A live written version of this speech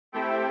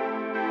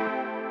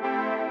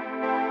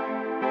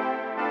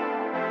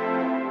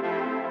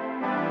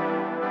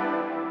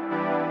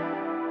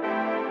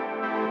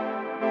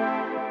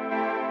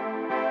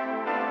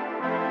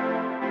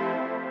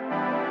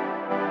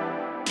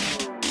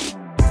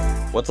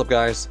What's up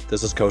guys,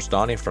 this is Coach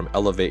Donny from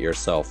Elevate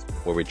Yourself,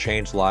 where we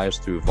change lives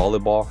through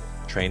volleyball,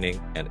 training,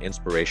 and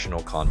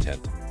inspirational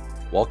content.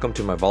 Welcome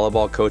to my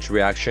Volleyball Coach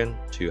Reaction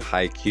to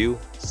HAIKYUU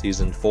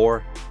Season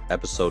 4,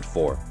 Episode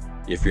 4.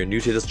 If you're new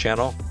to this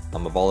channel,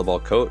 I'm a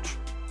volleyball coach,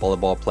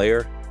 volleyball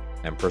player,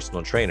 and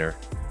personal trainer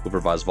who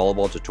provides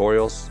volleyball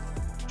tutorials,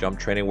 jump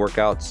training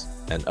workouts,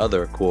 and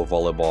other cool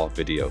volleyball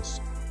videos.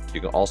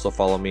 You can also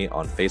follow me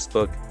on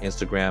Facebook,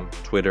 Instagram,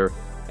 Twitter,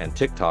 and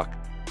TikTok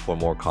for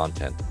more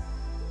content.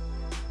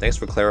 Thanks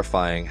for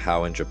clarifying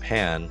how in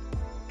Japan,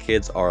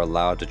 kids are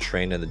allowed to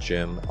train in the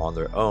gym on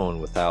their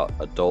own without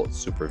adult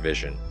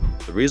supervision.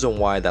 The reason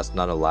why that's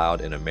not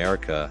allowed in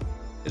America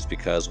is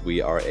because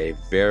we are a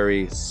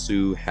very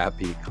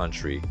sue-happy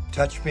country.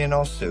 Touch me and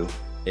I'll sue.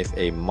 If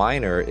a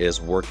minor is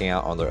working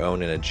out on their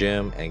own in a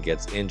gym and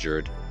gets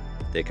injured,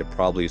 they could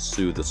probably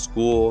sue the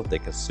school, they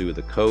can sue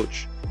the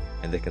coach,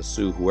 and they can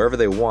sue whoever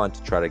they want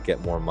to try to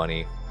get more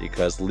money,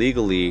 because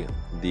legally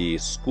the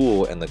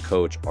school and the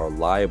coach are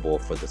liable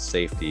for the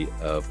safety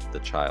of the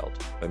child.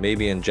 But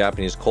maybe in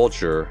Japanese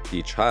culture,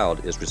 the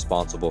child is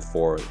responsible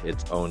for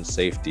its own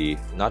safety.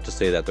 Not to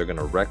say that they're going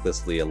to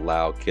recklessly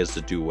allow kids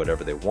to do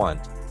whatever they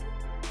want,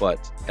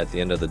 but at the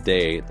end of the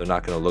day, they're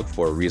not going to look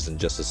for a reason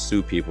just to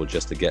sue people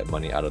just to get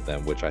money out of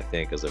them, which I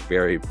think is a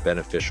very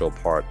beneficial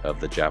part of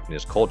the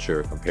Japanese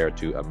culture compared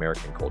to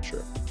American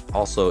culture.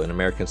 Also, in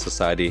American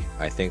society,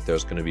 I think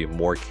there's going to be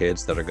more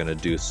kids that are going to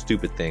do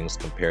stupid things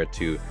compared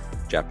to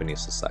Japanese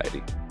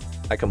society.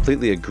 I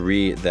completely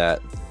agree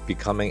that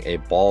becoming a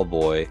ball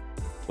boy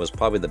was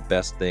probably the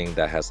best thing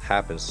that has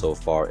happened so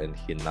far in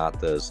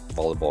Hinata's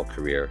volleyball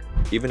career.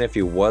 Even if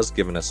he was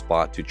given a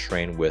spot to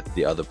train with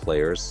the other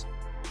players,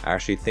 I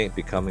actually think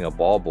becoming a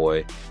ball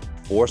boy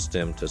forced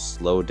him to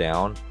slow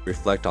down,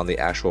 reflect on the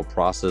actual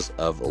process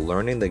of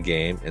learning the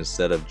game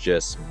instead of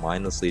just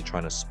mindlessly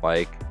trying to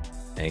spike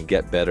and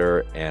get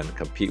better and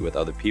compete with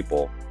other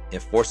people.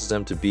 It forces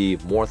him to be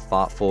more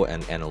thoughtful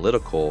and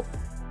analytical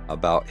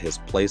about his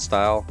play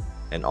style,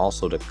 and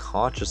also to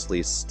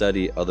consciously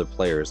study other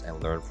players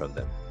and learn from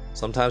them.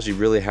 Sometimes you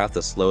really have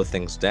to slow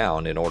things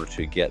down in order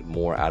to get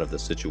more out of the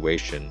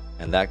situation,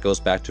 and that goes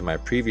back to my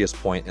previous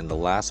point in the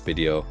last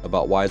video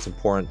about why it's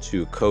important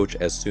to coach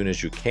as soon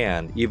as you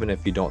can. Even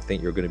if you don't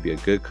think you're going to be a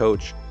good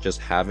coach, just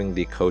having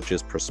the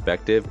coach's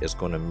perspective is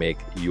going to make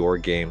your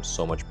game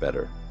so much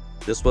better.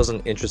 This was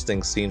an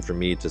interesting scene for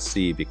me to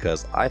see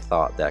because I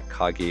thought that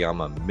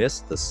Kageyama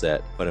missed the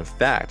set, but in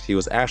fact he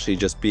was actually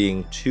just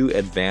being too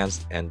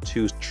advanced and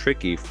too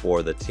tricky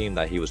for the team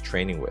that he was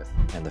training with.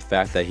 And the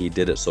fact that he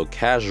did it so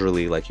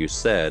casually, like you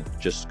said,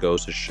 just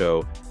goes to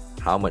show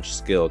how much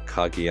skill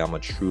Kageyama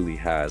truly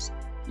has,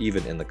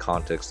 even in the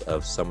context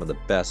of some of the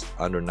best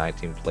under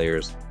 19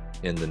 players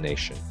in the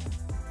nation.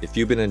 If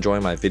you've been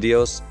enjoying my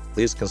videos,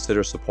 please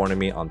consider supporting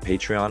me on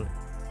Patreon,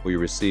 where you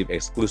receive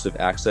exclusive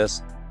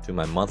access to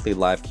my monthly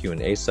live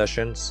Q&A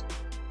sessions,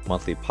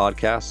 monthly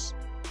podcasts,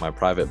 my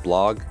private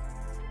blog,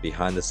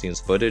 behind the scenes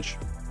footage,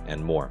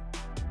 and more.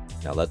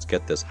 Now let's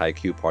get this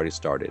HAIKYUU party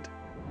started.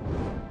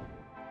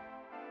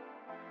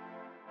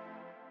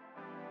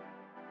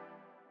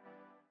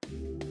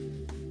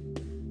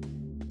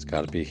 It's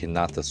gotta be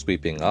Hinata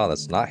sweeping. Oh,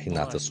 that's not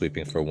Hinata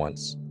sweeping for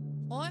once.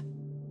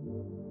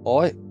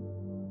 Oi!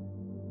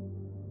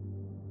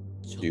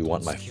 Do you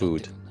want my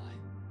food?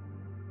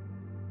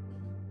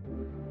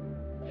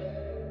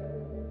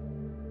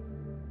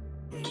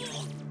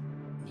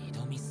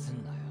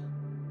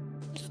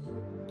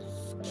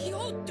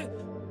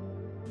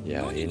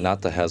 Yeah,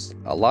 Hinata has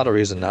a lot of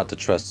reason not to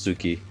trust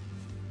Tsuki.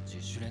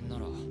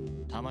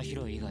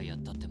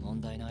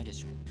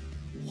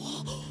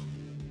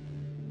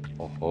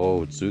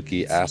 Oh,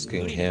 Tsuki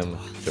asking him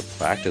to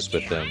practice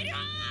with him.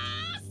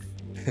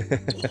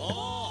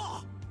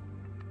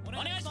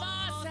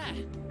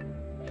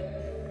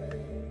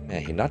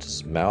 Man,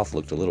 Hinata's mouth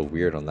looked a little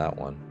weird on that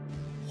one.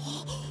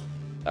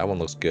 That one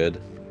looks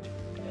good.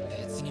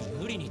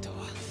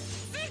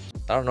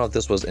 I don't know if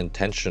this was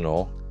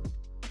intentional.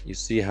 You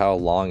see how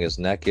long his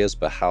neck is,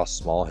 but how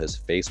small his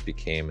face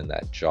became, and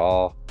that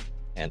jaw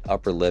and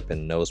upper lip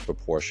and nose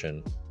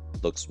proportion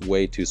looks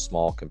way too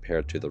small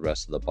compared to the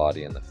rest of the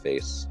body and the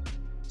face.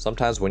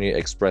 Sometimes when you're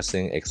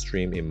expressing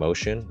extreme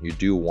emotion, you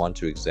do want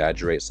to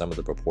exaggerate some of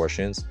the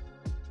proportions,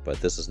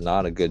 but this is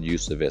not a good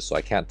use of it, so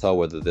I can't tell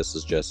whether this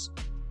is just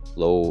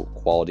low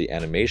quality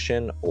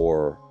animation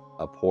or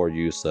a poor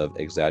use of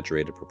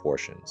exaggerated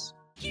proportions.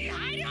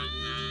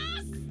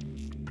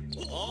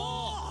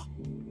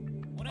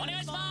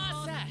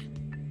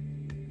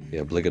 The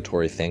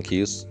obligatory thank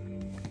yous.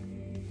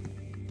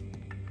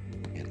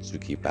 And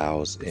Tsuki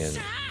bows in.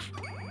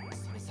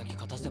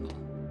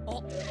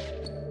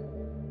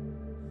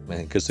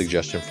 Man, good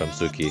suggestion from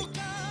Tsuki.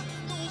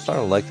 I'm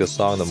starting to like this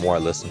song the more I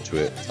listen to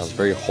it. Sounds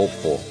very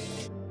hopeful.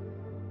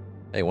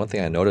 Hey, one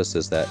thing I noticed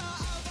is that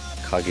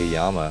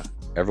Kageyama,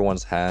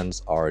 everyone's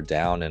hands are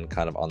down and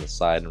kind of on the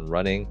side and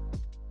running.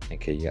 And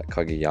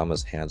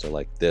Kageyama's hands are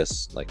like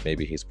this, like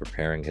maybe he's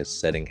preparing his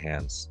setting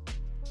hands.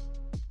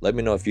 Let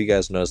me know if you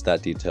guys noticed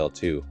that detail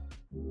too.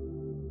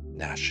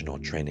 National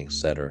training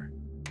setter.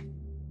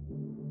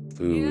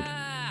 food.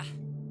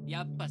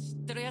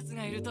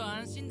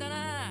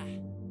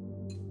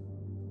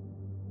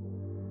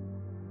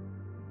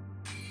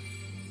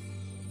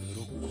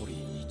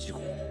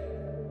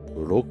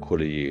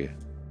 Broccoli.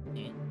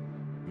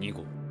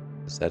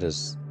 Is that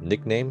his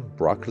nickname?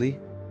 Broccoli?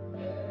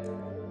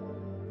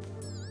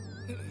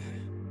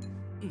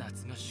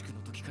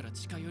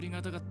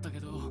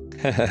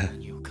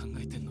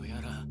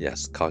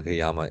 Yes,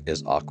 Kageyama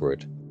is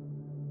awkward.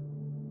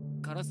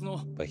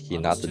 But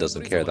Hinata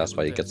doesn't care, that's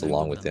why he gets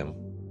along with him.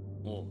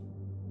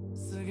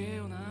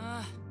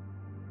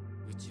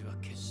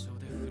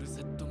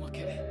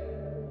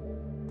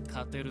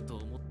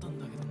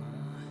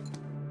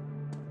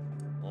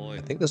 I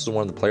think this is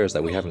one of the players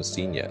that we haven't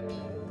seen yet.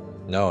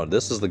 No,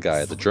 this is the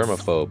guy, the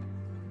germaphobe.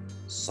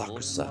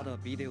 Sakusa.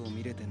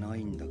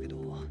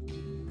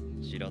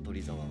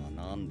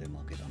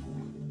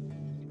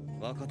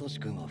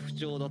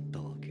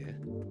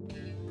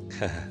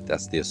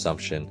 That's the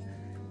assumption.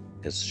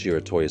 His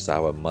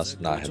Shiratorizawa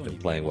must not have been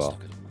playing well.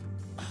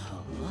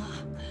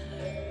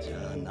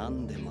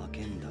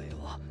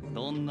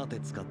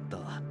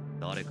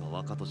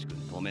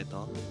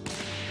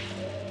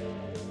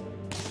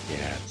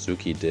 Yeah,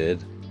 Tsuki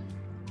did.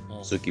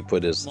 Tsuki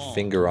put his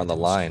finger on the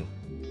line.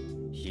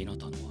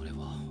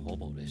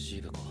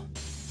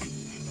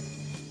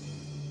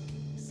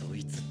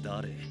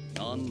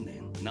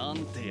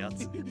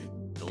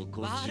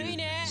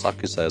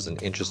 Sakusa is an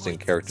interesting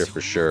character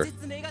for sure.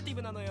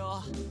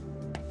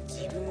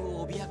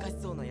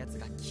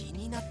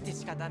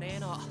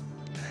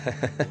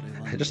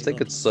 I just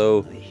think it's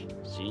so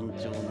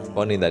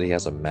funny that he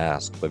has a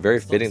mask, but very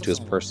fitting to his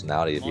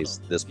personality if he's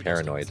this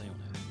paranoid.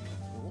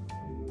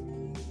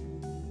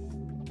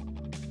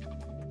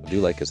 I do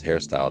like his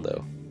hairstyle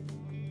though.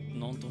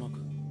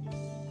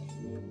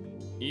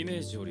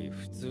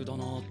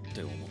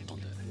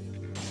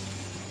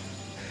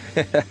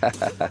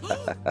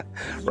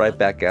 Right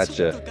back at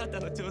you.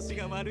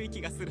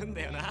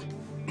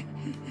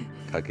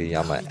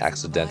 Kageyama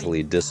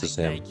accidentally disses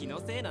him.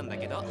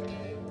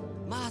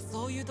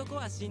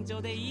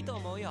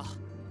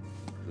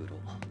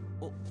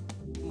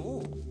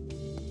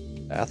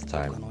 Bath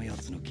time. Oh,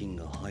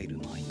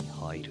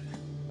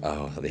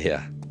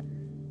 yeah.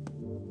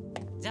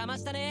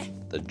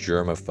 The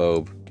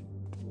germaphobe.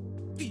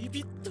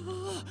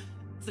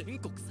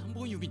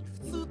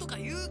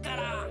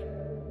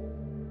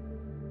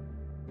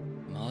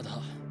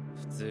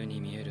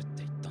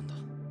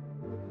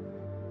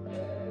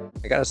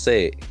 I gotta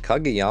say,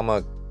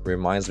 Kageyama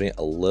reminds me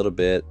a little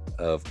bit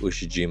of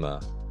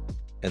Ushijima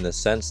in the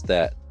sense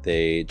that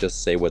they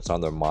just say what's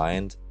on their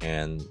mind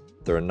and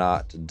they're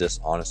not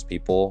dishonest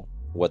people.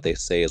 What they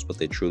say is what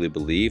they truly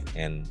believe,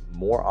 and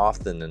more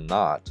often than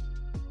not,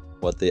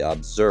 what they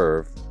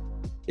observe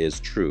is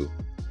true.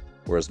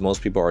 Whereas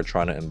most people are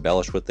trying to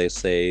embellish what they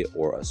say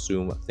or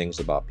assume things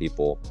about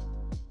people.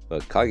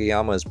 But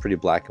Kageyama is pretty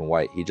black and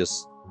white. He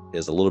just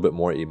is a little bit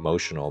more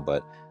emotional,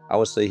 but I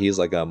would say he's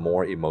like a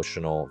more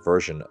emotional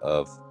version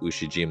of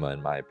Ushijima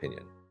in my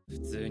opinion.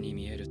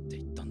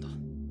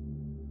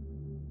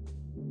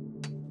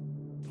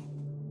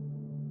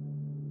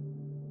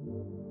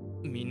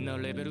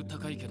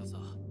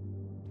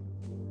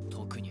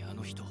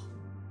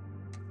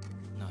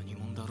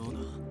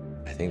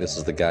 I think this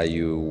is the guy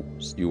you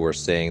were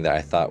saying that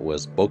I thought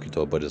was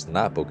Bokuto, but is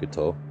not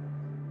Bokuto.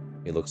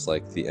 He looks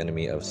like the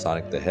enemy of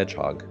Sonic the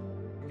Hedgehog.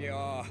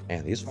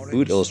 And these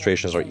food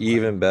illustrations are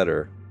even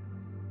better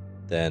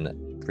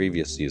than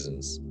previous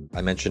seasons.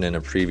 I mentioned in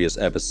a previous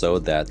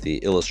episode that the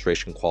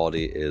illustration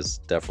quality is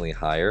definitely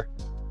higher.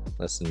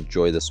 Let's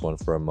enjoy this one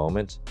for a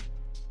moment.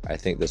 I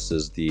think this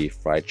is the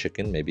fried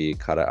chicken, maybe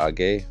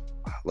karaage.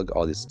 Look at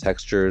all these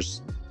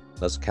textures.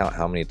 Let's count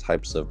how many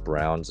types of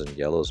browns and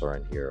yellows are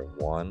in here.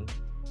 1,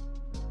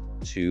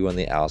 2 on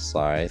the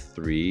outside,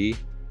 3,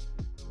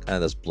 kind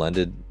of this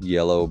blended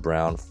yellow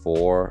brown,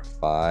 4,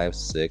 5,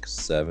 6,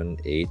 7,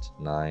 8,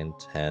 9,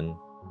 10.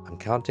 I'm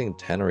counting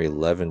 10 or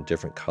 11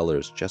 different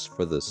colors just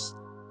for this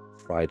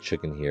fried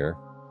chicken here.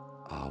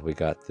 We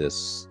got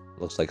this,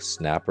 looks like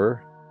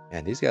snapper.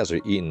 And these guys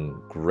are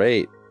eating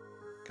great.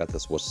 Got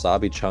this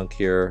wasabi chunk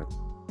here,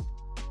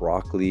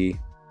 broccoli.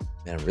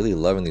 Man, I'm really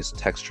loving these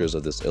textures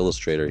of this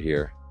illustrator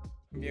here.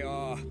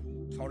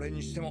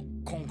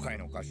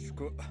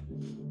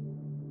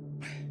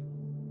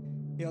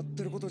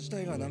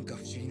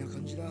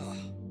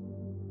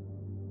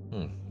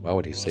 Why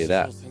would he say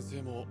that?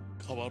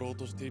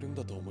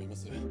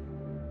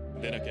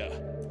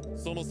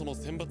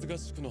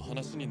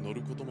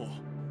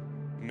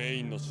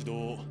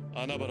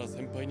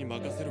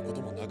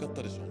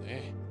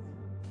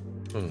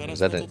 Is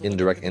that an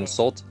indirect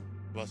insult?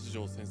 Maybe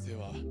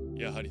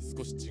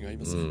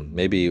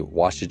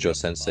Washijo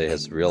Sensei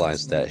has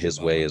realized that his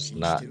way is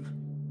not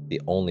the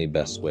only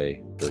best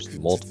way. There's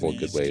multiple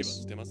good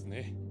ways.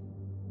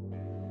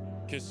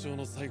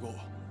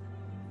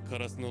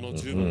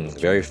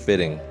 Very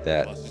fitting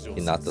that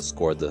Hinata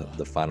scored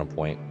the final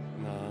point.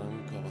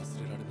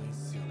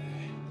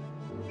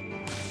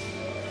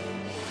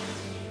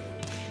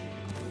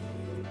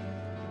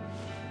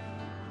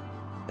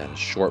 And a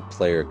short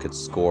player could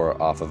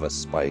score off of a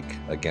spike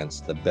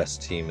against the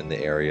best team in the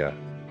area.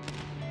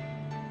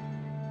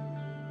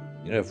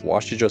 You know, if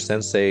Washijo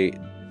Sensei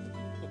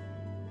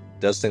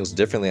does things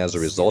differently as a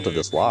result of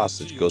this loss,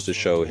 it goes to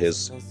show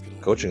his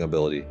coaching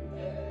ability.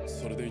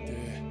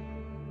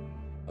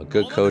 A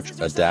good coach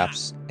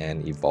adapts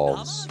and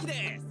evolves.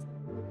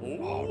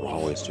 Oh, raw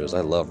oysters. I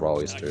love raw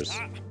oysters.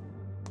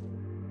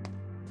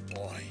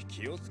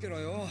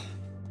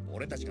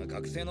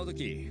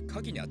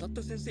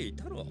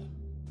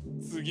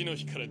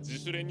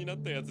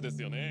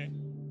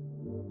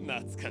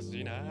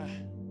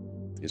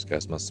 These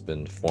guys must have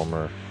been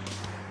former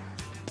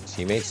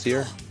teammates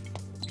here,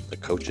 the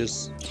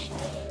coaches.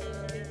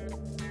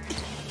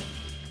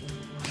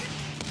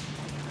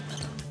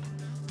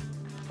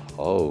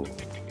 Oh,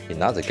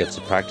 Hinata gets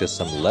to practice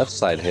some left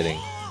side hitting.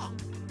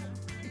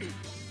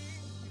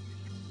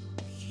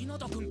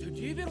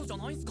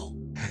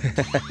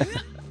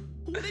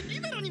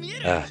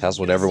 That's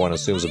what everyone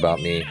assumes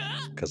about me,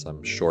 because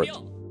I'm short.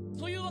 Oh,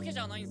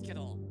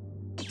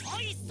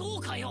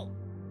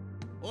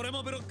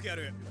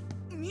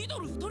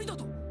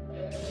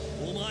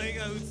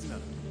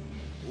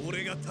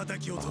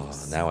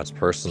 now it's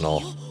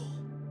personal.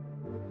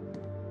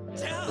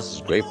 This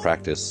is great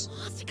practice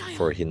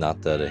for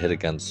Hinata to hit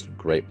against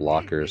great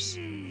blockers.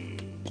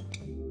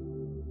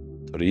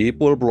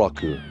 Triple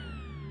bloku.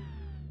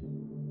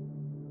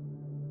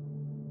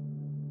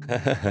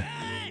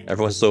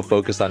 Everyone's so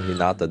focused on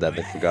Hinata that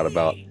they forgot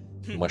about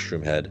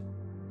Mushroom Head.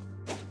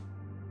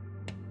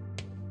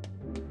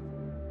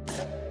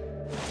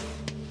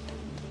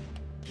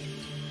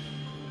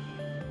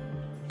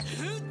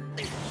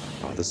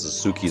 Oh, this is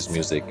Suki's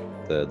music,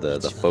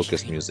 the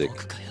focus music.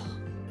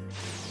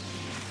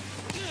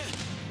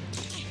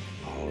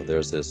 Oh,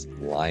 there's this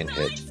line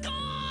hit.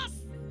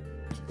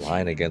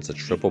 Line against a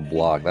triple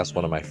block. That's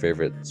one of my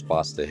favorite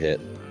spots to hit.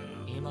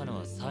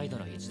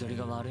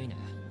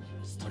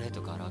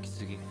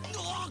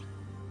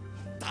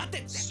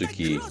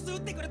 Suki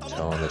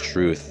telling the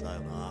truth.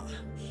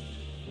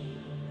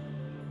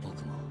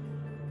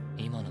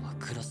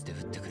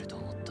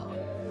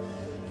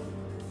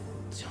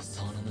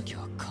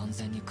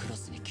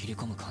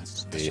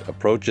 He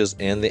approaches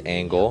in the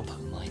angle.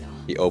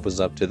 He opens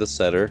up to the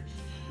setter.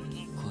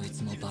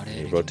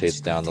 He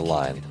rotates down the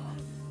line.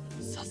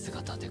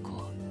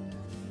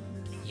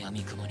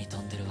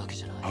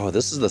 Oh,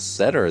 this is the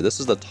setter. This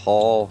is the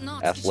tall,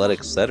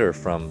 athletic setter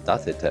from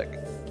Datetech.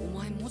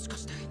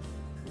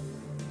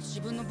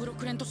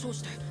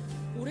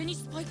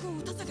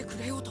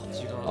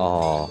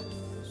 Oh.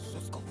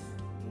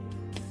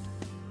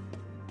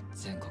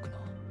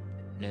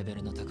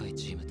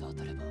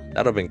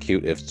 That'd have been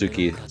cute if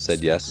Suki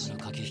said yes.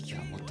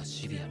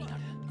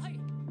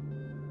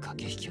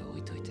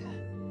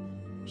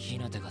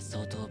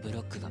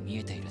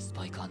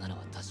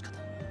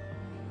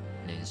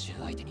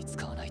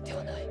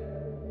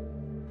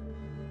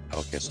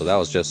 Okay, so that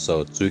was just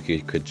so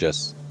Tsuki could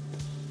just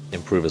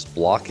improve his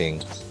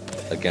blocking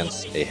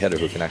against a hitter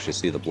who can actually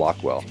see the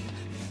block well.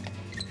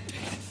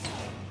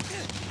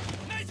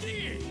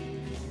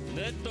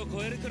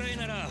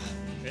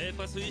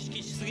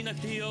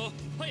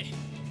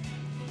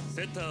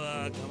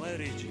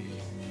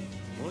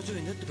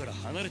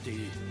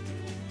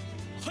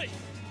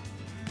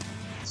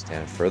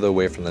 Stand further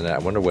away from the net. I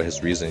wonder what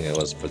his reasoning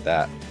was for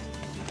that.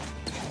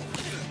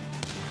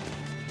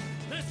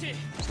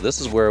 So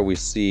this is where we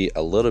see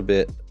a little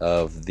bit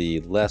of the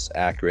less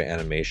accurate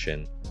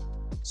animation.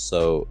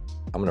 So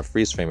I'm going to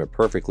freeze frame it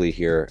perfectly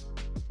here.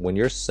 When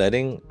you're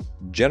setting,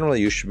 generally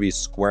you should be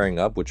squaring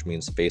up, which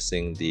means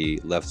facing the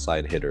left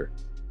side hitter.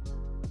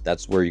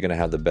 That's where you're going to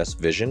have the best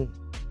vision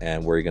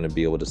and where you're going to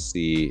be able to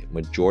see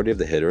majority of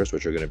the hitters,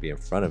 which are going to be in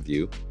front of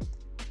you,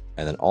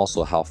 and then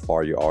also how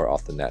far you are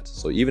off the net.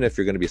 So even if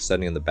you're going to be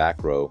setting in the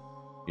back row,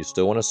 you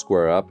still want to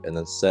square up and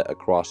then set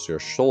across your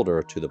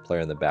shoulder to the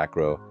player in the back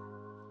row.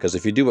 Because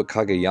if you do what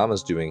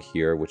Kageyama's doing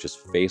here, which is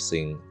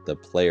facing the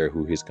player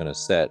who he's going to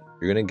set,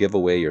 you're going to give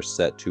away your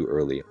set too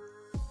early.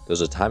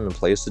 There's a time and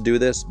place to do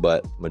this,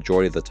 but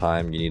majority of the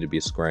time you need to be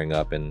squaring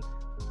up and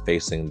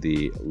facing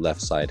the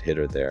left side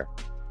hitter there.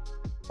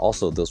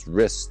 Also, those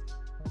wrists,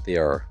 they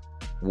are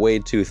way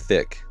too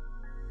thick.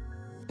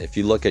 If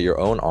you look at your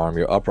own arm,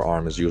 your upper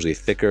arm is usually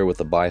thicker with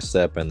the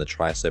bicep and the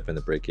tricep and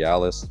the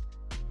brachialis.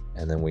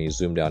 And then when you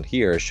zoom down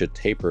here, it should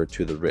taper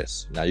to the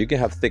wrist. Now you can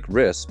have thick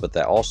wrists, but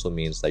that also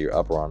means that your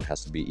upper arm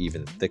has to be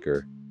even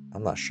thicker.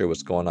 I'm not sure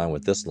what's going on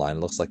with this line.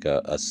 It looks like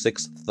a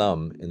sixth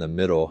thumb in the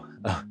middle.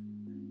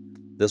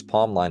 This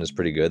palm line is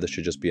pretty good. This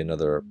should just be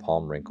another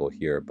palm wrinkle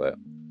here, but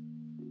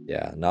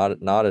yeah,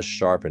 not as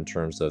sharp in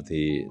terms of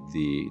the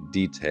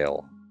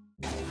detail.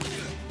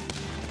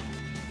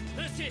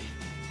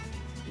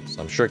 So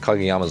I'm sure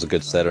Kageyama's a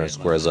good setter and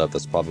squares up.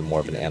 That's probably more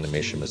of an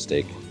animation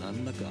mistake.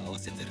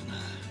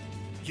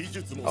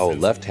 Oh,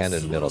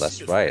 left-handed middle,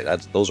 that's right.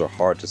 Those are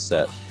hard to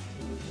set.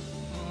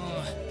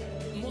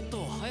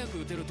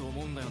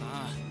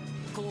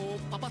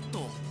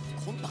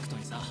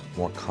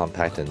 More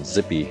compact and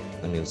zippy.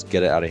 That means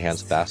get it out of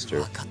hands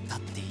faster.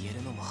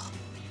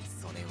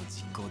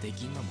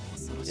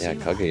 Yeah,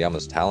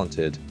 Kageyama's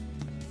talented.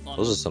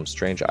 Those are some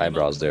strange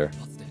eyebrows there.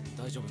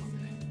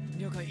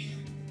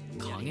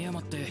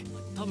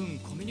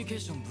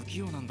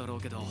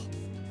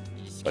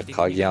 But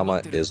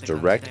Kageyama is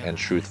direct and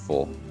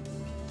truthful.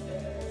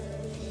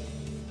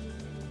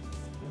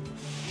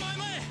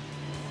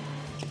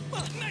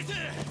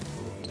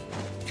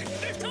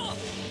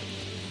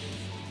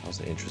 That was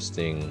an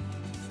interesting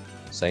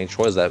saying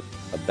choice. Is that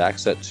a back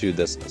set to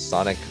this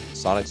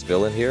Sonic's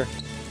villain here?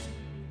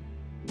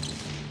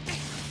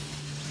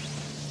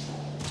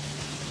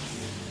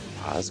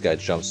 Ah, this guy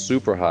jumps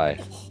super high.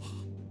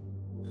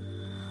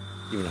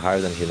 Even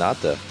higher than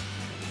Hinata.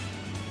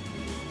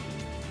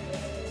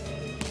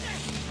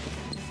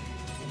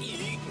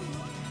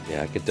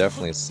 Yeah, I could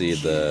definitely see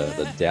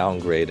the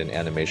downgrade in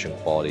animation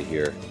quality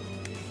here.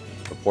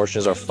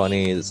 Proportions are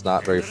funny, it's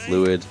not very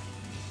fluid,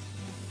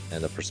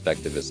 and the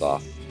perspective is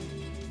off.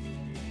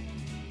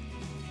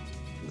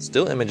 The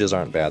still images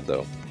aren't bad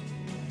though.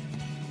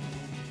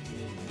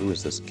 Who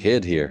is this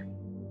kid here?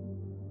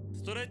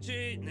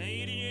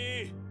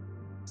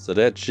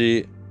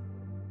 Surechi.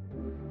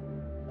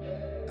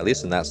 At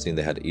least in that scene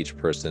they had each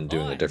person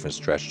doing a different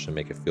stretch to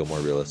make it feel more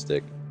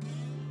realistic.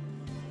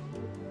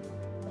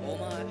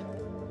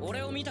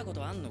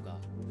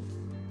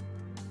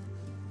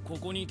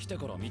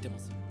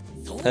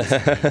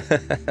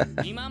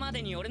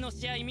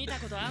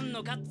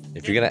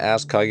 If you're gonna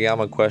ask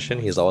Kageyama a question,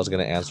 he's always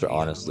gonna answer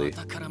honestly.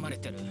 I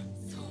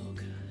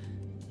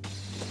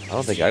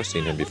don't think I've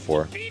seen him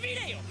before.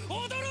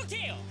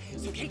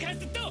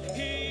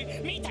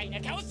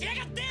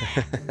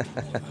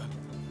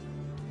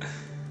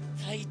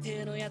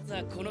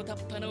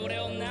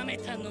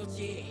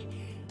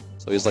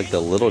 So he's like the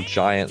little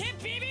giant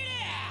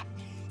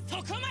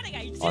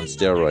on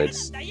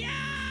steroids.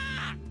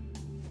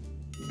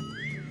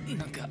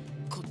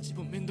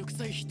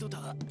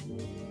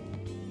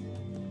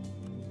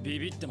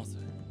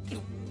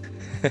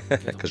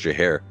 Because your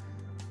hair.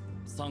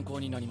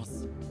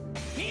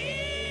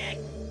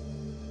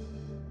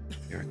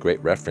 You're a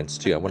great reference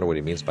too. I wonder what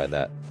he means by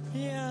that.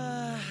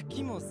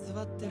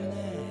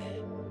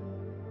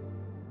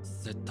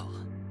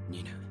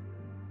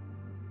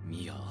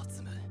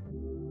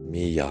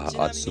 Miya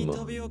Atsumu.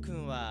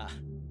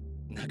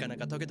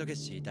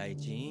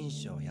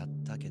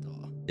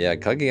 Yeah,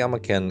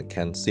 Kageyama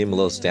can seem a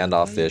little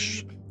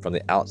standoffish from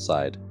the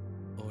outside.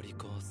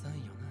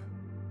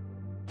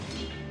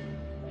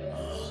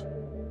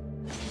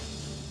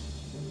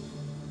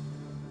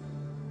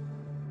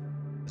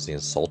 Is he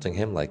insulting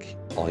him like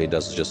all he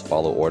does is just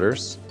follow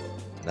orders?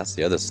 And that's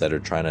the other setter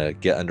trying to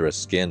get under his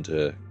skin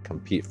to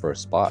compete for a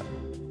spot.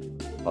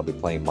 Probably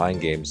playing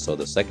mind games so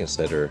the second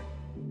setter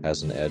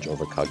has an edge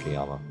over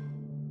Kageyama.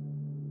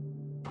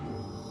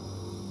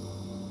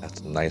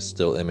 That's a nice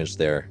still image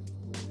there.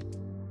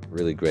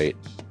 Really great.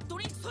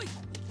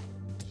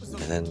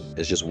 And then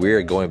it's just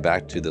weird going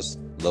back to this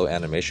low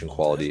animation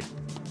quality.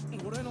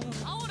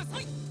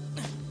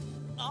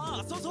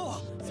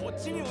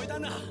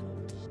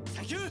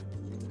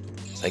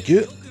 Thank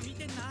you.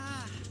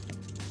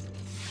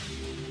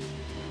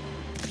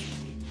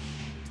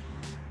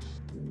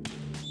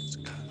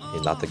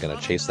 Hinata gonna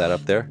chase that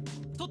up there.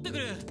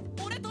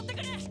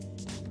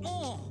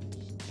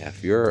 Yeah,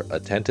 if you're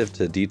attentive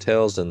to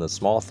details in the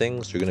small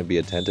things, you're gonna be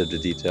attentive to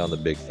detail in the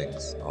big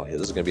things. Oh, yeah,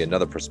 this is gonna be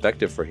another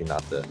perspective for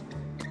Hinata.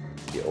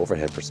 The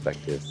overhead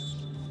perspective.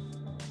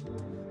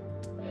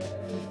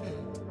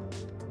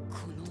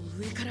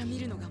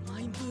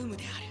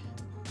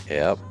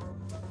 Yep.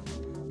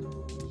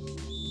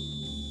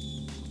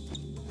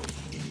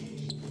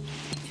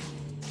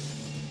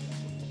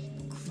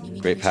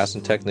 Great passing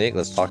technique,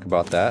 let's talk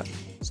about that.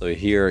 So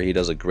here he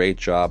does a great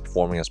job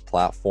forming his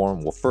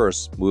platform. Well,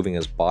 first moving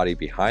his body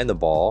behind the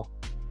ball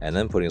and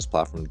then putting his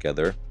platform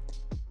together.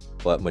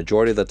 But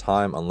majority of the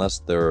time, unless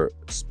they're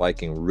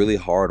spiking really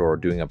hard or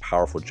doing a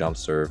powerful jump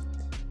serve,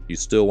 you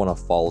still want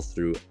to follow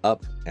through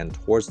up and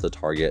towards the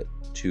target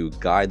to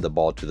guide the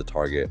ball to the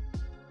target.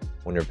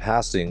 When you're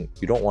passing,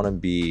 you don't want to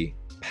be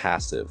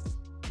passive,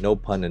 no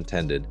pun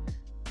intended,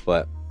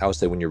 but I would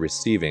say when you're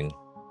receiving,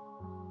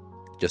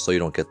 just so you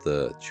don't get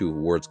the two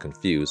words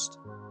confused,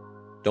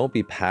 don't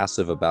be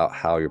passive about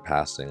how you're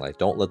passing. Like,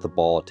 don't let the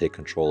ball take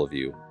control of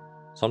you.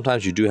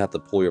 Sometimes you do have to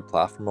pull your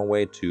platform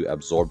away to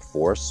absorb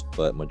force,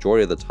 but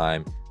majority of the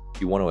time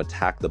you want to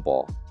attack the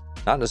ball.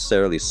 Not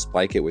necessarily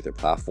spike it with your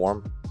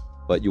platform,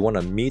 but you want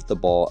to meet the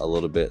ball a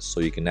little bit so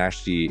you can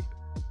actually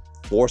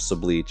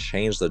forcibly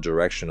change the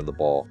direction of the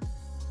ball.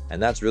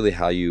 And that's really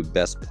how you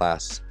best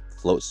pass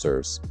float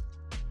serves.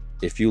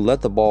 If you let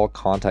the ball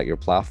contact your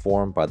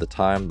platform, by the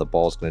time the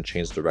ball is going to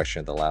change direction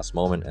at the last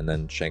moment and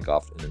then shank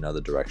off in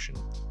another direction.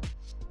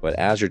 But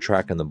as you're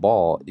tracking the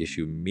ball, if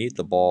you meet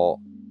the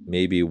ball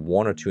maybe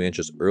 1 or 2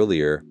 inches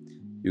earlier,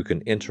 you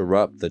can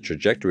interrupt the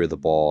trajectory of the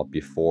ball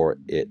before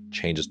it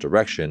changes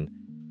direction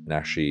and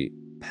actually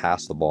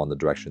pass the ball in the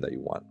direction that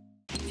you want.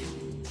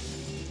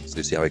 So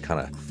you see how he kind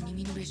of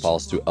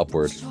follows through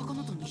upward.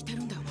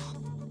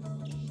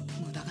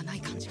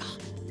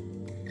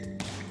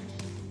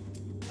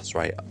 That's That's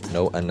right,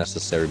 no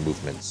unnecessary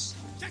movements.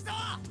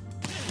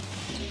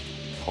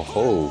 Oh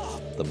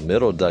ho, the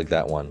middle dug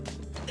that one.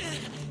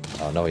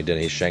 Oh no, he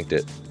didn't, he shanked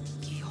it.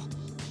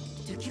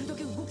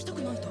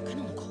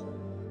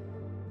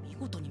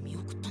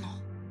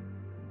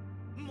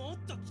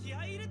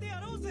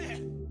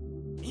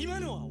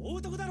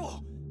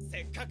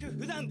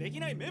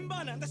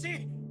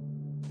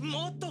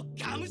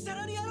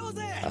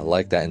 I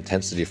like that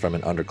intensity from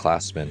an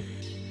underclassman.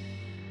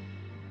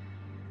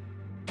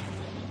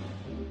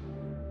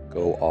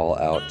 Go all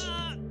out.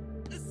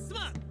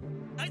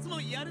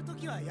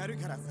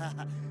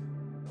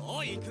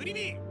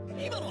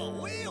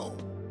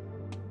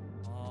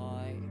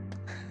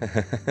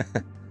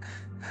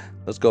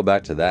 Let's go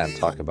back to that and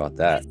talk about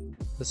that.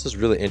 This is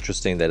really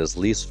interesting that his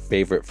least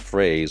favorite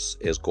phrase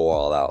is go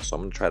all out. So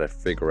I'm going to try to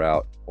figure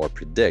out or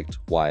predict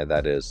why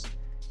that is.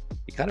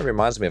 He kind of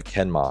reminds me of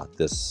Kenma,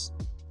 this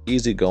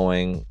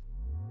easygoing,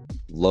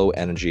 low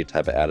energy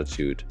type of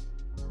attitude.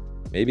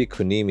 Maybe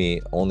Kunimi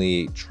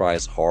only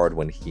tries hard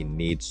when he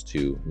needs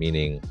to,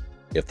 meaning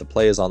if the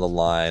play is on the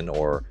line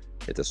or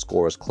if the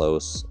score is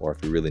close or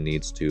if he really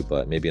needs to,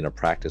 but maybe in a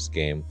practice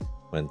game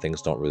when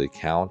things don't really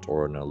count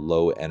or in a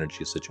low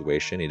energy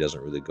situation, he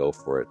doesn't really go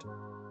for it.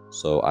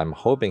 So I'm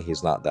hoping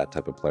he's not that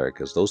type of player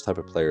because those type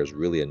of players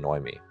really annoy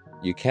me.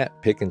 You can't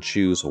pick and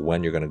choose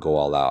when you're going to go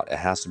all out. It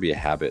has to be a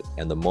habit,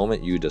 and the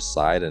moment you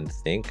decide and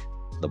think,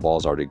 the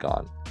ball's already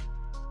gone.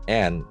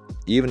 And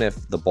even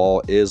if the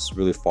ball is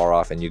really far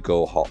off and you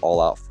go all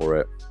out for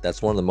it,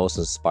 that's one of the most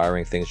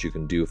inspiring things you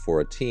can do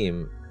for a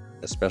team,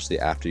 especially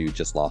after you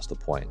just lost a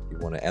point. You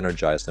want to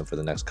energize them for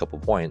the next couple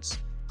points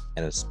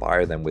and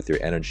inspire them with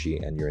your energy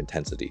and your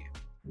intensity.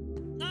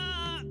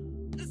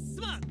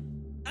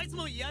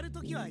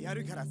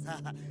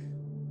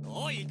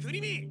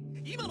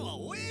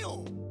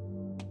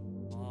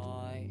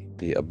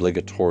 The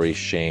obligatory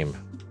shame.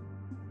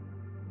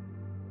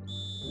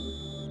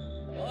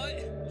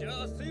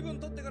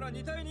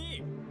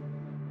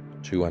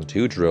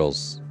 2-on-2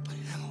 drills.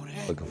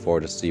 Looking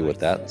forward to see what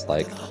that's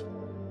like.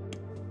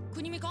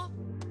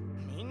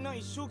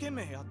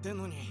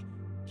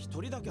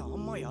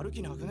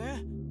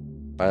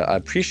 I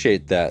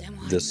appreciate that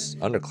this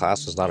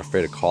underclass is not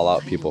afraid to call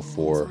out people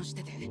for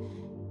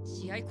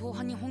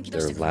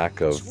their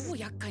lack of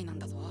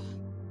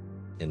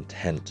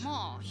intent.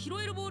 Oh,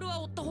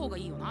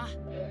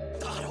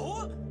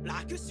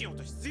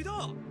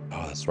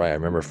 that's right. I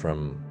remember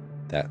from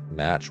that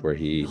match where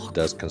he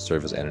does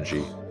conserve his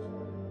energy.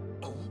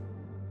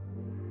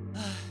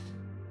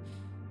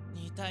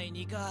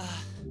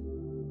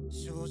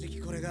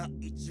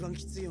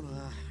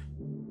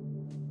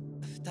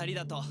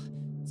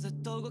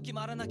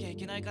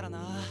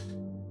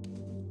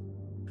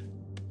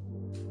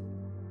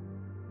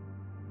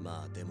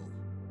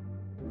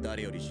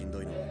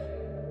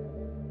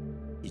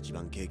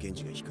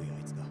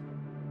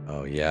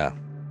 Oh yeah,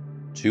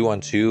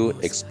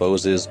 2-on-2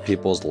 exposes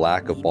people's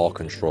lack of ball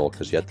control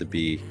because you have to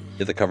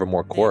cover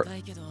more court.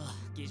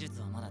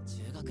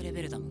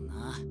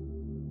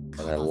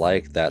 But I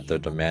like that they're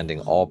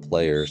demanding all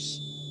players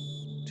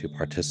to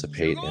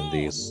participate in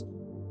these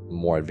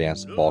more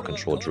advanced ball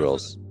control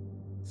drills.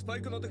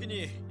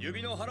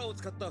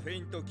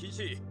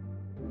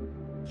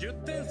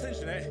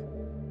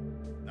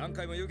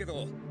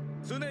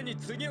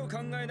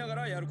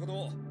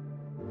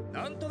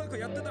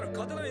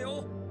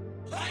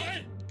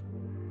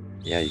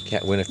 Yeah, you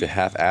can't win if you're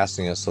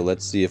half-assing it, so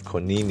let's see if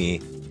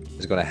Konimi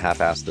is going to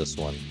half-ass this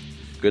one.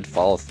 Good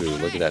follow-through,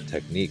 look at that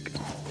technique.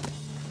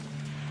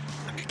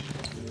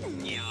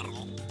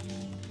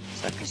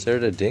 Is that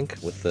considered a dink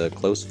with the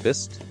closed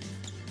fist?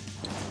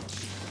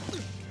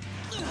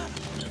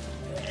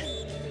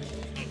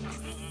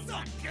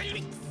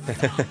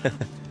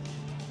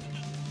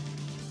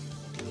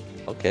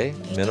 Okay,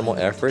 minimal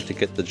effort to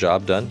get the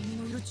job done.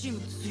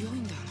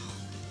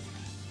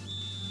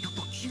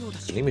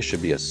 Konimi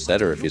should be a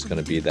setter if he's going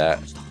to be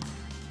that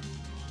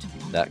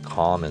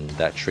calm and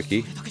that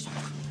tricky.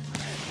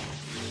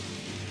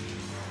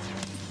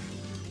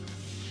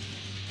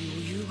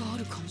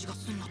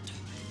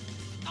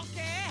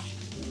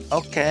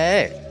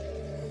 Okay.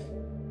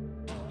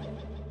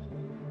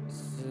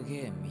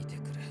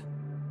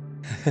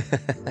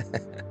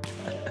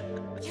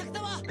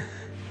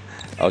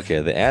 Okay,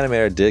 the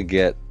animator did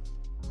get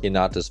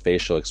Hinata's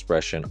facial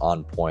expression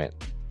on point.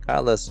 Kind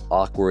of less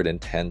awkward,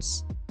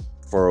 intense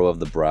furrow of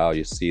the brow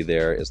you see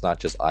there. It's not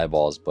just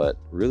eyeballs, but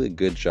really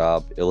good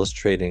job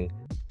illustrating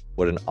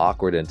what an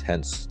awkward,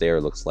 intense stare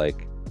looks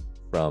like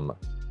from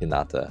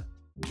Hinata.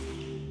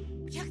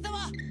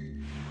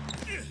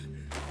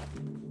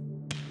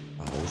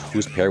 Oh,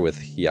 who's paired with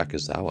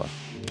Hyakuzawa?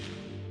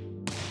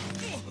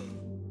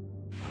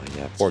 Oh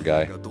yeah, poor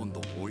guy.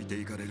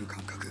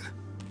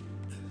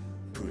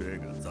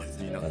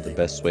 The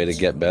best way to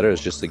get better is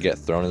just to get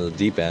thrown in the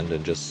deep end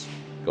and just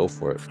go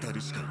for it.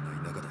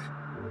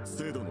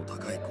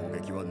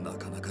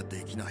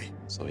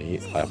 So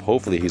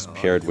hopefully he's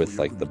paired with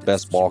like the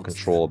best ball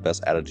control,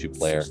 best attitude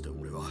player.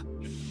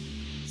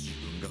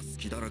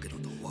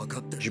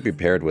 You should be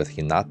paired with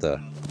Hinata.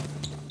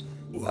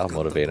 That'll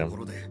motivate him.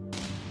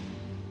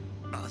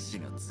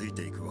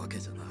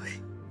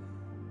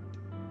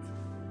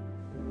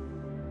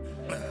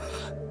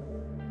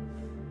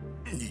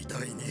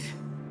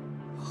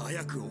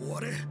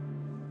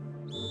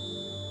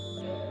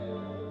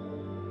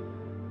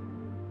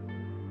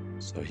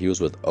 So he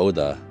was with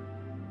Oda.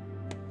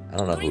 I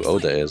don't know who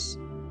Oda is.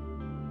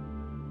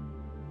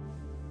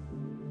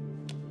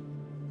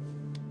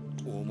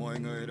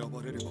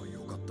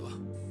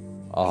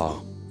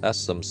 Oh, that's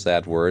some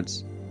sad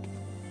words.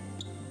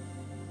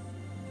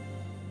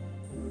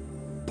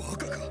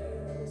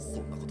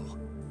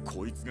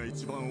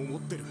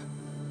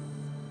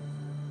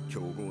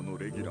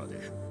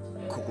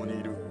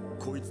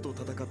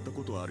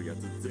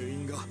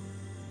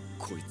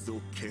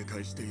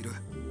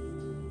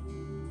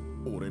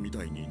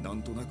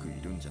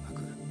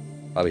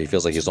 Probably he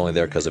feels like he's only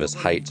there because of his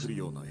height.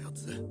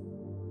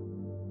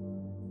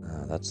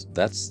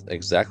 That's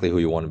exactly who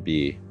you want to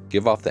be.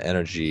 Give off the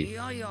energy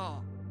that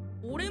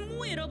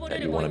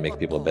you want to make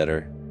people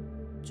better.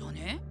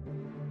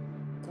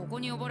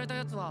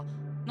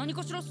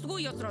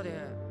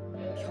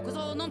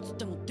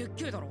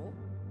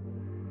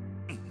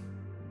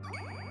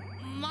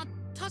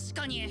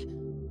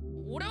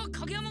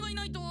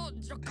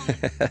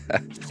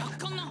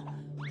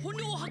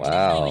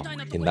 Wow,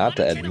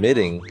 Hinata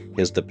admitting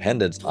his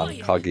dependence on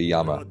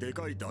Kageyama.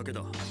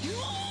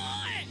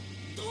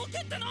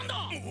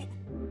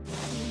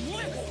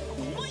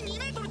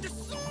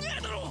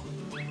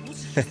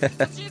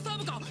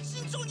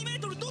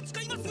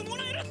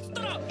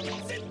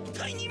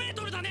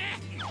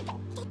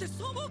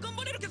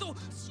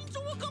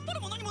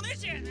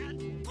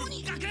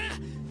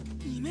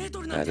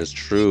 That is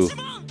true.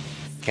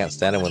 Can't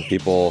stand it when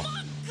people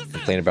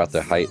complain about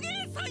their height,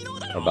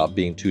 or about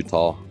being too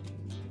tall.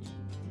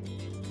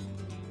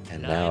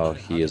 And now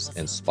he is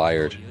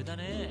inspired.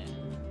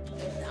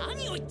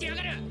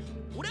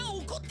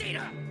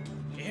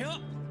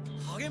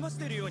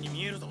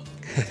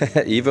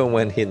 Even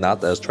when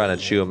Hinata is trying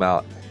to chew him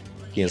out,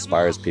 he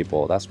inspires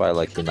people. That's why I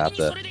like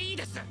Hinata.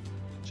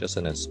 Just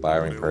an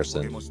inspiring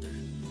person.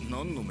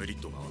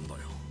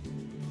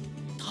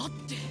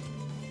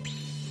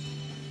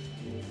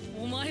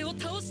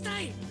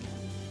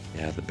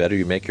 Yeah, the better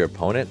you make your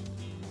opponent,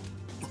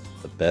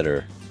 the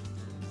better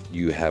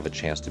you have a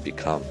chance to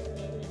become.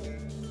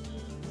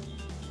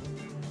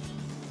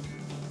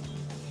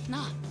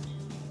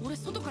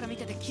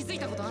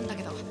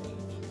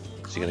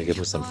 Is he gonna give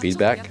him some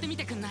feedback?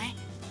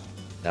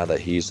 Now that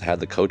he's had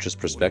the coach's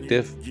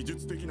perspective? Is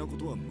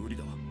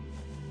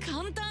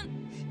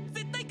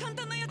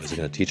he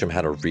gonna teach him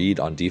how to read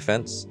on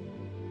defense?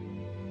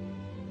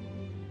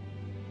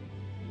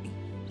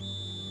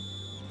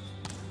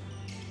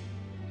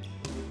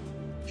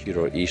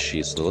 Hiro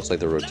Ishii, so it looks like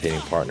they're rotating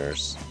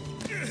partners.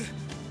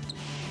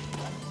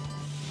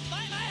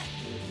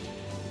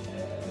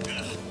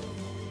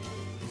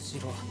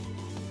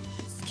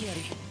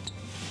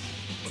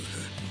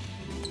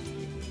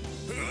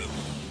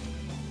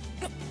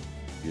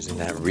 Using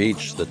that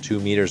reach, the 2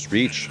 meters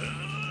reach.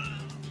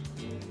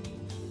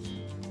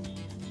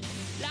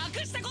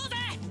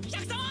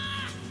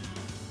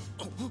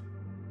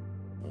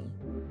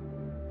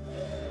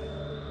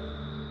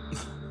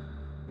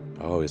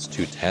 Oh, it's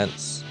too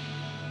tense.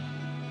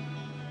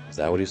 Is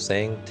that what he's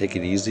saying? Take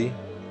it easy?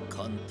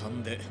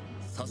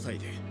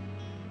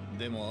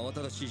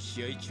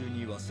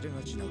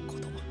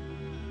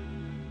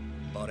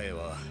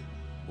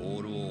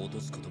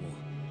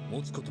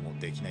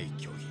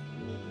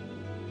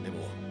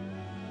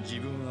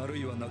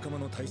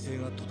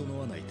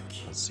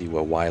 Let's see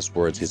what wise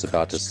words he's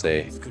about to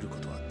say.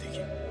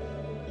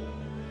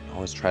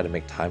 Always try to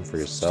make time for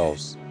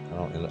yourselves. I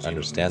don't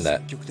understand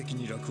that.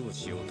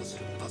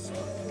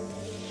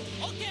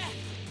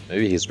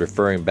 Maybe he's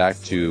referring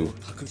back to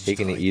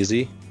taking it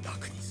easy.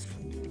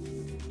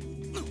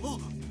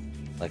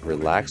 Like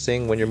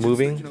relaxing when you're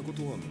moving.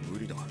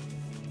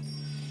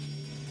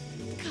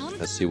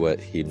 Let's see what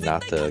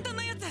Hinata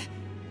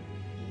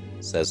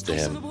says to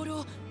him.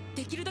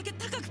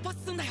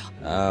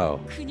 Oh.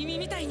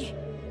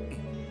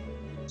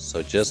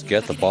 So just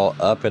get the ball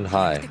up and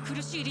high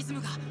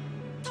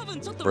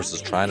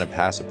versus trying to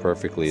pass it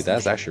perfectly.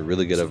 That's actually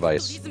really good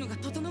advice.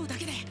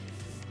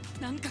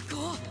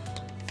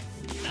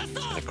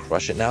 Gonna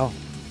crush it now?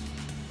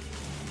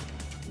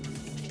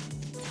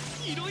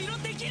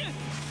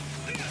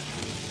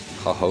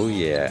 Oh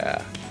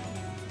yeah.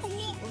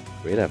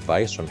 Great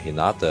advice from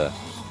Hinata.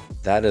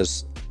 That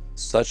is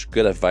such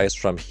good advice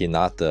from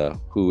Hinata,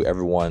 who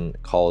everyone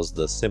calls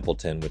the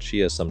simpleton, which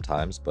he is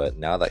sometimes, but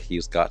now that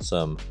he's got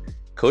some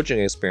coaching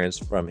experience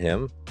from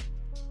him,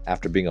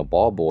 after being a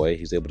ball boy,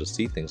 he's able to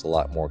see things a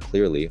lot more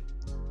clearly.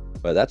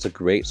 But that's a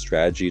great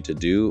strategy to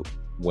do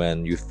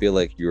when you feel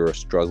like you're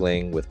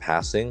struggling with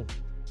passing.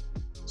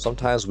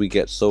 Sometimes we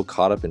get so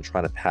caught up in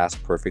trying to pass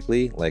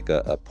perfectly, like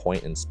a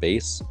point in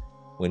space,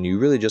 when you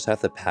really just have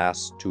to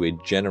pass to a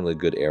generally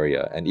good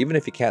area. And even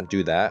if you can't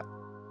do that,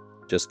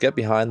 Just get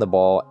behind the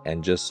ball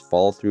and just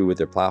follow through with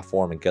your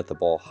platform and get the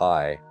ball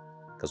high,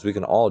 because we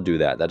can all do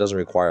that. That doesn't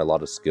require a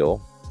lot of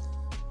skill.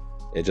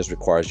 It just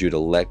requires you to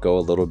let go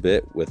a little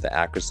bit with the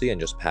accuracy and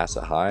just pass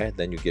it high.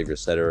 Then you give your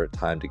setter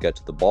time to get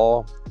to the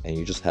ball and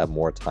you just have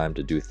more time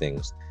to do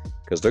things.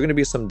 Because there are going to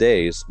be some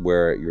days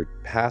where your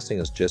passing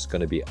is just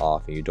going to be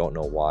off and you don't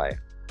know why.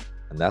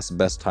 And that's the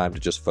best time to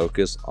just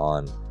focus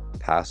on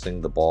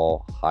passing the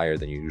ball higher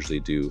than you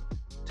usually do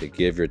to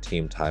give your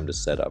team time to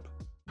set up.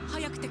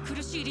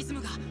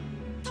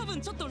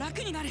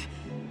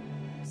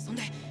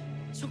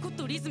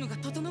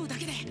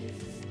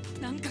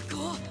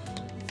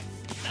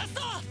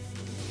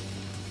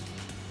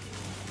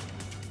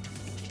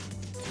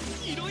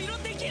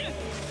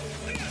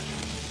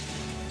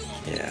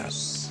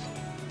 Yes.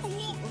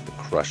 The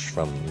crush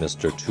from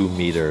Mr. 2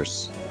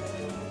 meters.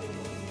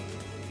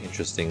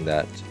 Interesting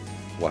that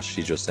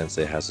Washijo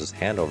Sensei has his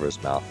hand over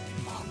his mouth.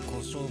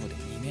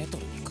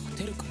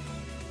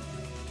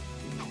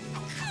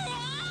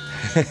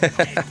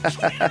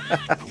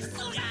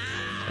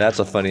 That's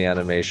a funny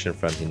animation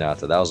from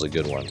Hinata. That was a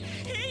good one.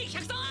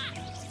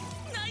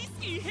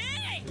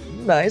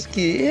 Nice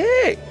key,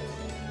 hey!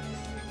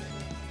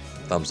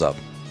 Thumbs up.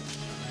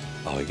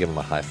 Oh, he gave him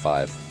a high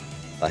five.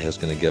 Thought he was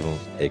gonna give him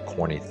a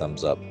corny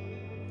thumbs up.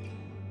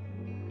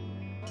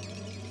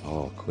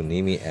 Oh,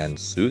 Kunimi and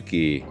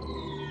Suki.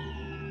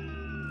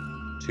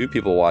 2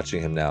 people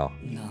watching him now.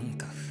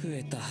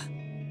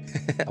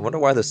 I wonder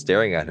why they're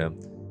staring at him.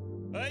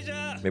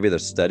 Maybe they're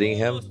studying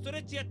him.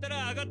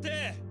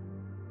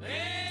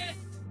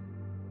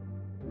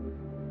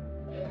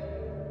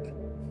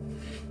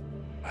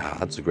 Wow,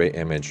 that's a great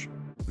image.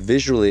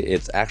 Visually,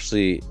 it's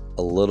actually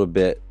a little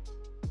bit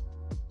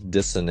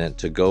dissonant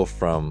to go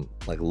from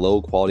like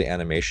low quality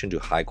animation to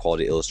high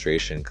quality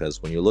illustration,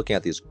 because when you're looking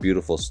at these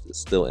beautiful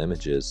still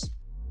images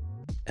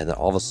and then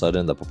all of a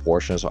sudden the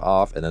proportions are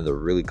off and then they're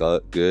really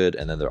good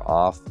and then they're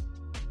off,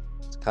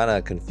 it's kind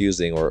of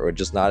confusing or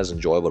just not as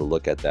enjoyable to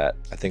look at that.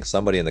 I think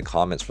somebody in the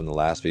comments from the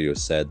last video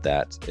said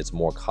that it's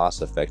more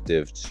cost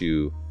effective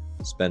to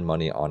spend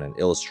money on an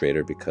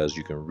illustrator because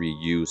you can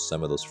reuse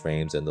some of those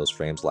frames and those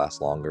frames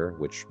last longer,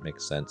 which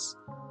makes sense.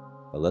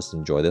 But let's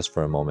enjoy this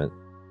for a moment.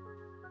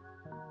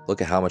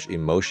 Look at how much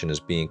emotion is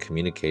being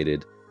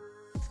communicated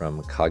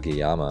from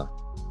Kageyama.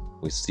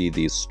 We see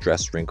these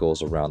stress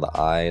wrinkles around the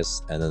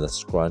eyes and then the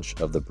scrunch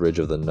of the bridge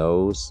of the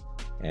nose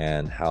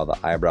and how the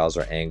eyebrows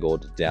are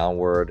angled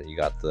downward. You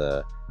got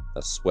the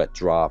sweat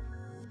drop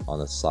on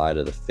the side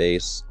of the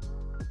face.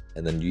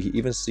 And then you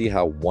even see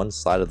how one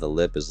side of the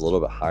lip is a little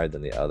bit higher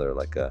than the other,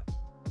 like a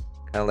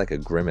kind of like a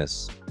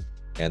grimace.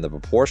 And the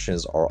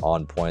proportions are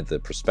on point. The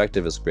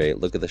perspective is great.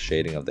 Look at the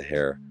shading of the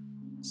hair.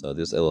 So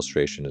this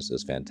illustration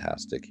is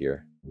fantastic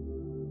here.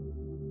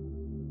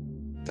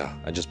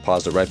 I just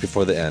paused it right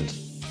before the end.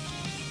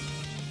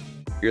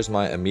 Here's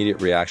my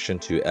immediate reaction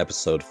to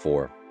episode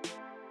 4.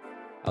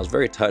 I was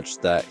very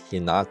touched that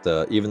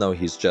Hinata, even though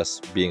he's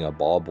just being a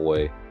ball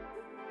boy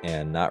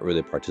and not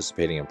really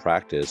participating in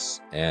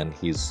practice, and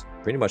he's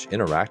pretty much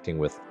interacting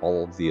with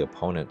all of the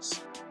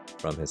opponents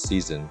from his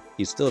season,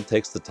 he still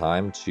takes the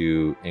time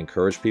to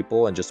encourage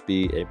people and just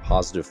be a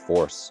positive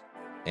force.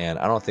 And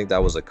I don't think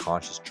that was a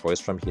conscious choice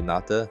from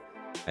Hinata.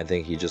 I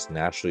think he's just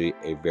naturally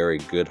a very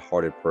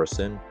good-hearted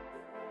person,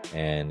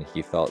 and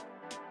he felt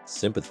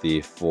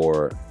sympathy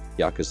for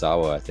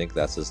Hyakuzawa, I think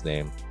that's his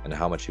name, and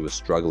how much he was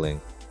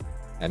struggling.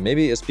 And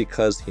maybe it's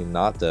because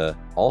Hinata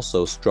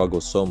also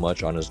struggles so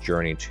much on his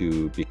journey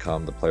to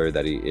become the player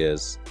that he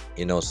is.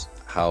 He knows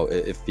how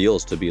it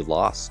feels to be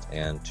lost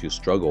and to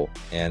struggle.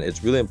 And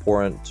it's really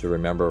important to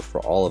remember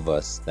for all of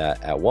us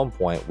that at one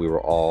point we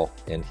were all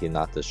in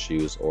Hinata's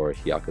shoes or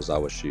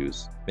Hyakuzawa's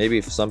shoes. Maybe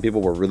some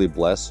people were really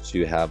blessed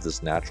to have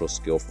this natural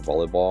skill for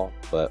volleyball,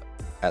 but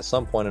at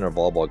some point in our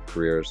volleyball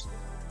careers,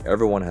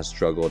 everyone has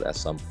struggled at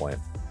some point.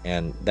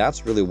 And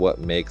that's really what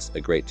makes a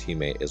great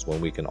teammate, is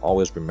when we can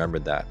always remember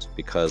that.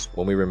 Because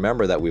when we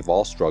remember that we've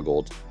all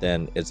struggled,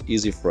 then it's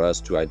easy for us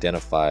to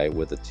identify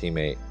with a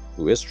teammate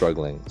who is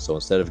struggling. So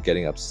instead of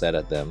getting upset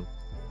at them,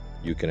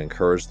 you can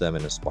encourage them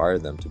and inspire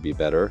them to be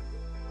better,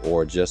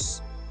 or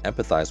just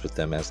empathize with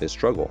them as they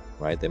struggle,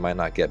 right? They might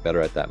not get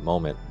better at that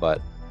moment, but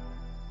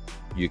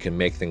you can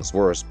make things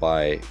worse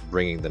by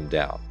bringing them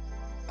down.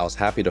 I was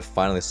happy to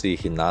finally see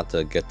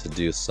Hinata get to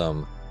do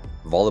some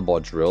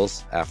volleyball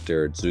drills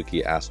after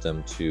Zuki asked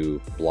him to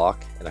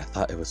block, and I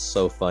thought it was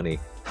so funny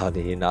how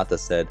Hinata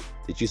said,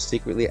 "Did you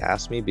secretly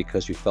ask me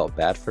because you felt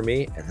bad for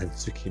me?" And then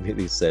Zuki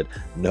immediately said,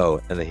 "No,"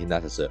 and then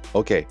Hinata said,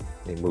 "Okay,"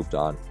 and he moved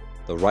on.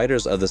 The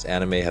writers of this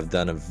anime have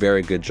done a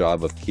very good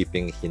job of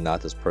keeping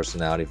Hinata's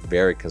personality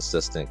very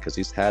consistent, because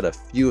he's had a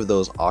few of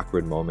those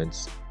awkward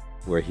moments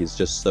where he's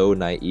just so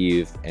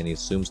naive and he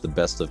assumes the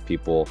best of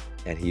people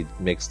and he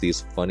makes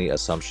these funny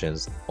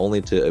assumptions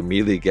only to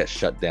immediately get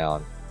shut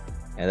down.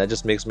 And that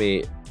just makes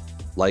me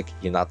like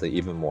Hinata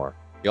even more.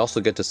 You also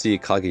get to see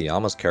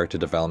Kageyama's character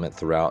development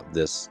throughout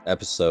this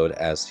episode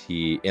as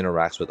he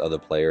interacts with other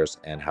players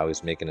and how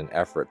he's making an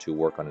effort to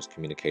work on his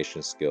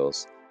communication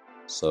skills.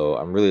 So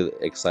I'm really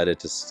excited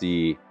to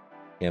see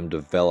him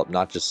develop,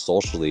 not just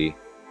socially,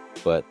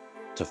 but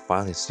to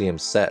finally see him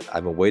set.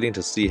 I've been waiting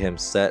to see him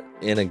set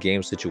in a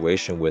game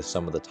situation with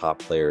some of the top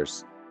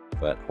players,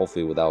 but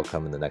hopefully that will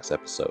come in the next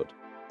episode.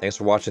 Thanks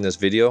for watching this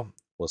video.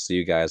 We'll see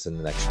you guys in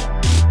the next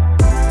one.